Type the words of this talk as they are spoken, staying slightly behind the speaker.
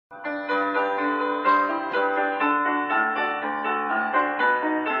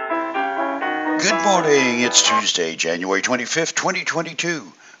Good morning. It's Tuesday, January 25th,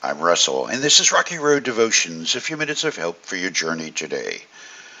 2022. I'm Russell, and this is Rocky Road Devotions, a few minutes of help for your journey today.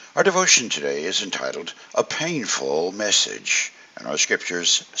 Our devotion today is entitled, A Painful Message, and our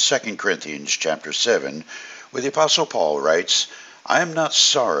scriptures, 2 Corinthians chapter 7, where the Apostle Paul writes, I am not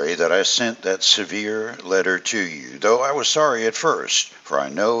sorry that I sent that severe letter to you, though I was sorry at first, for I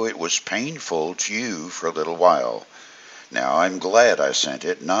know it was painful to you for a little while. Now I'm glad I sent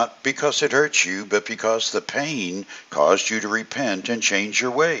it, not because it hurt you, but because the pain caused you to repent and change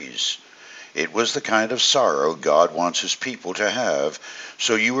your ways. It was the kind of sorrow God wants his people to have,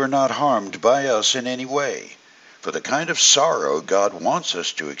 so you were not harmed by us in any way. For the kind of sorrow God wants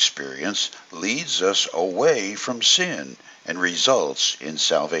us to experience leads us away from sin and results in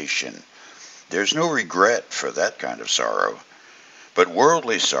salvation. There's no regret for that kind of sorrow. But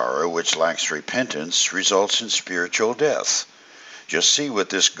worldly sorrow, which lacks repentance, results in spiritual death. Just see what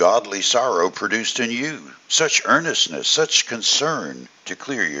this godly sorrow produced in you. Such earnestness, such concern to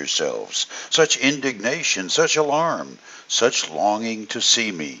clear yourselves, such indignation, such alarm, such longing to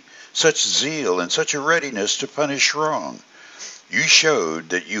see me, such zeal and such a readiness to punish wrong. You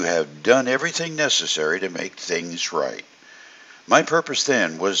showed that you have done everything necessary to make things right. My purpose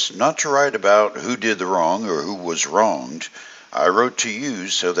then was not to write about who did the wrong or who was wronged. I wrote to you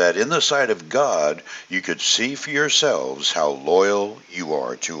so that in the sight of God you could see for yourselves how loyal you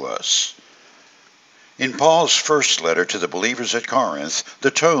are to us. In Paul's first letter to the believers at Corinth,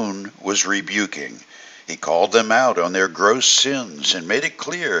 the tone was rebuking. He called them out on their gross sins and made it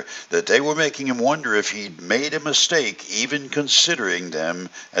clear that they were making him wonder if he'd made a mistake even considering them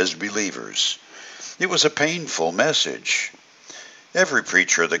as believers. It was a painful message. Every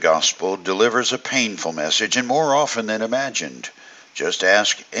preacher of the gospel delivers a painful message, and more often than imagined. Just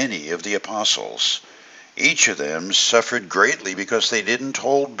ask any of the apostles. Each of them suffered greatly because they didn't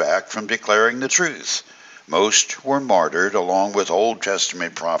hold back from declaring the truth. Most were martyred along with Old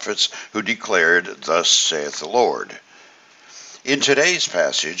Testament prophets who declared, Thus saith the Lord. In today's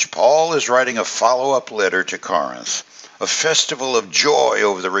passage, Paul is writing a follow-up letter to Corinth, a festival of joy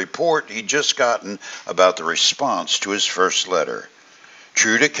over the report he'd just gotten about the response to his first letter.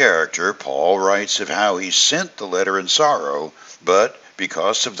 True to character, Paul writes of how he sent the letter in sorrow, but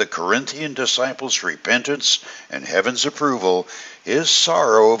because of the Corinthian disciples' repentance and heaven's approval, his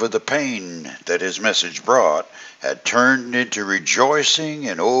sorrow over the pain that his message brought had turned into rejoicing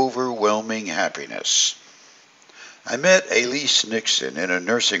and overwhelming happiness. I met Elise Nixon in a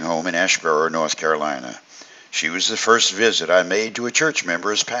nursing home in Asheboro, North Carolina. She was the first visit I made to a church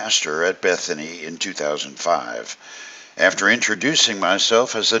member as pastor at Bethany in 2005. After introducing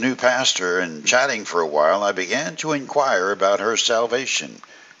myself as the new pastor and chatting for a while, I began to inquire about her salvation,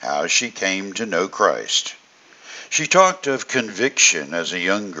 how she came to know Christ. She talked of conviction as a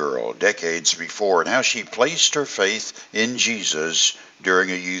young girl, decades before, and how she placed her faith in Jesus during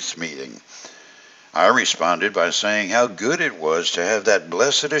a youth meeting. I responded by saying how good it was to have that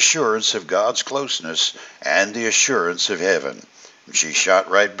blessed assurance of God's closeness and the assurance of heaven. And she shot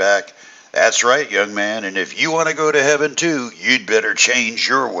right back, That's right, young man, and if you want to go to heaven too, you'd better change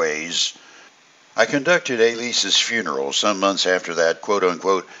your ways. I conducted Elise's funeral some months after that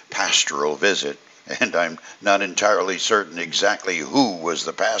quote-unquote pastoral visit, and I'm not entirely certain exactly who was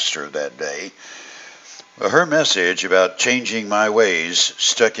the pastor that day. Her message about changing my ways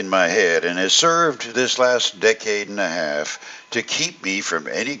stuck in my head and has served this last decade and a half to keep me from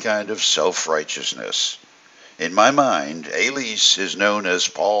any kind of self-righteousness. In my mind, Elise is known as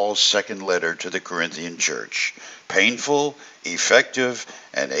Paul's second letter to the Corinthian church. Painful, effective,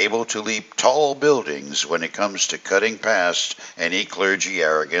 and able to leap tall buildings when it comes to cutting past any clergy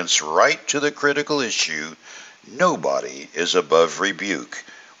arrogance right to the critical issue. Nobody is above rebuke.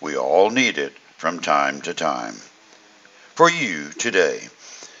 We all need it from time to time. For you today,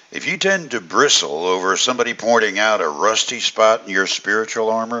 if you tend to bristle over somebody pointing out a rusty spot in your spiritual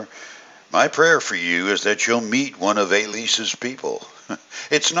armor, my prayer for you is that you'll meet one of Elise's people.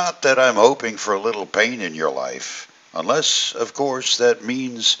 It's not that I'm hoping for a little pain in your life, unless, of course, that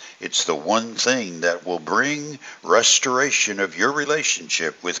means it's the one thing that will bring restoration of your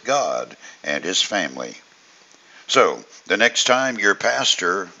relationship with God and his family. So, the next time your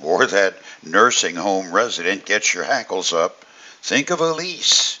pastor or that nursing home resident gets your hackles up, think of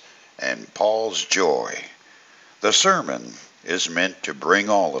Elise and Paul's joy. The sermon is meant to bring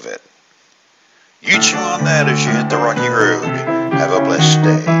all of it. You chew on that as you hit the rocky road. Have a blessed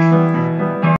day.